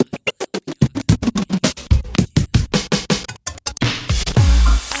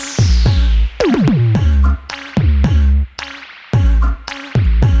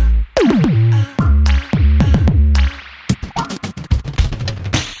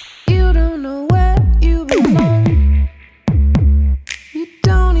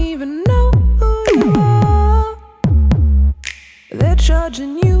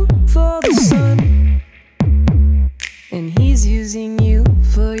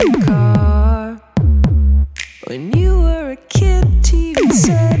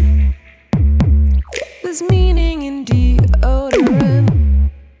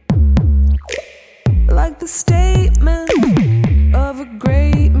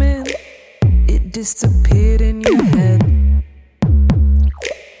disappeared in your head.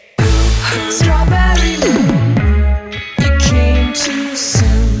 Strawberry moon, you came too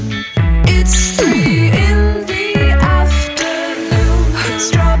soon. It's 3 in the afternoon.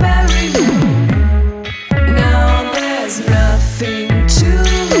 Strawberry moon, now there's nothing to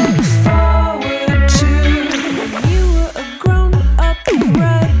look forward to. When you were a grown-up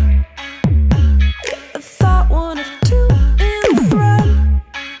brat, a thought one of 2 in thread.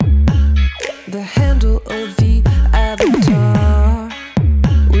 The handle of the avatar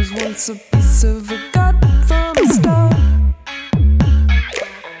was once a piece of a god from a star.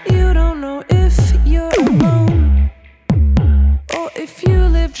 You don't know if you're alone, or if you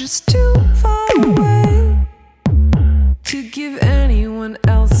live just too far away to give anyone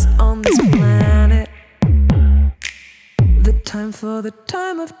else on this planet the time for the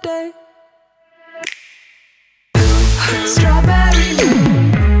time of day. Strawberry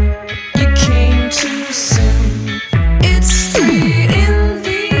moon, you came too soon. It's 3 in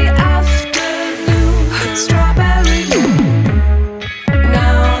the afternoon. Strawberry moon,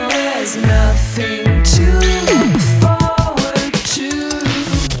 now there's nothing to look forward to.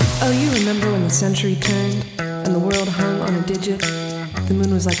 Oh, you remember when the century turned and the world hung on a digit? The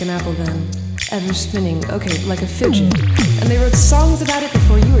moon was like an apple then, ever spinning, okay, like a fidget. And they wrote songs about it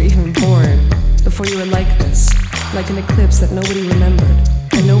before you were even born, before you were like this, like an eclipse that nobody remembered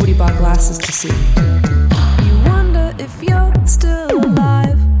and nobody bought glasses to see. You wonder if you're still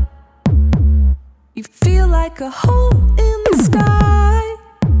alive. You feel like a hole in the sky,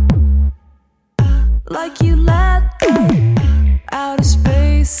 like you let the outer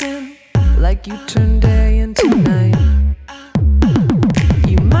space in, like you turn day into night.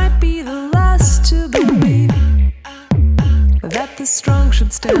 You might be the last to believe that the strong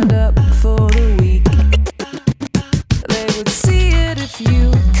should stand up